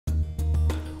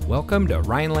Welcome to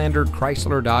Rhinelander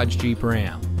Chrysler Dodge Jeep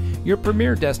Ram, your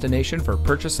premier destination for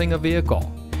purchasing a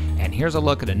vehicle. And here's a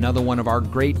look at another one of our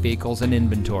great vehicles in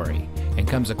inventory, and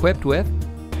comes equipped with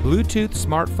Bluetooth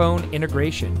smartphone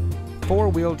integration,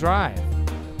 4-wheel drive,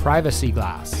 privacy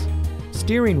glass,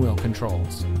 steering wheel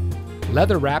controls,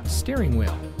 leather-wrapped steering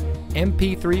wheel,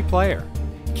 MP3 player,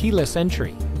 keyless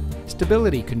entry,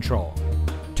 stability control,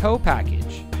 tow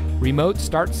package, remote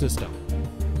start system.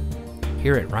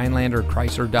 Here at Rhinelander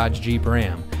Chrysler Dodge Jeep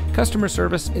Ram, customer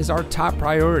service is our top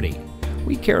priority.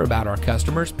 We care about our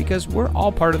customers because we're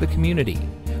all part of the community.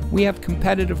 We have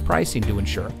competitive pricing to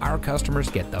ensure our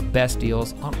customers get the best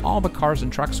deals on all the cars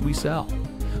and trucks we sell.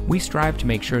 We strive to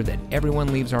make sure that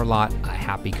everyone leaves our lot a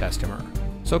happy customer.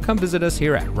 So come visit us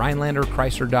here at Rhinelander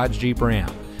Chrysler Dodge Jeep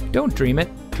Ram. Don't dream it,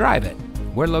 drive it.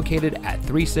 We're located at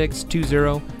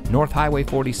 3620 North Highway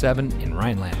 47 in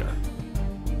Rhinelander.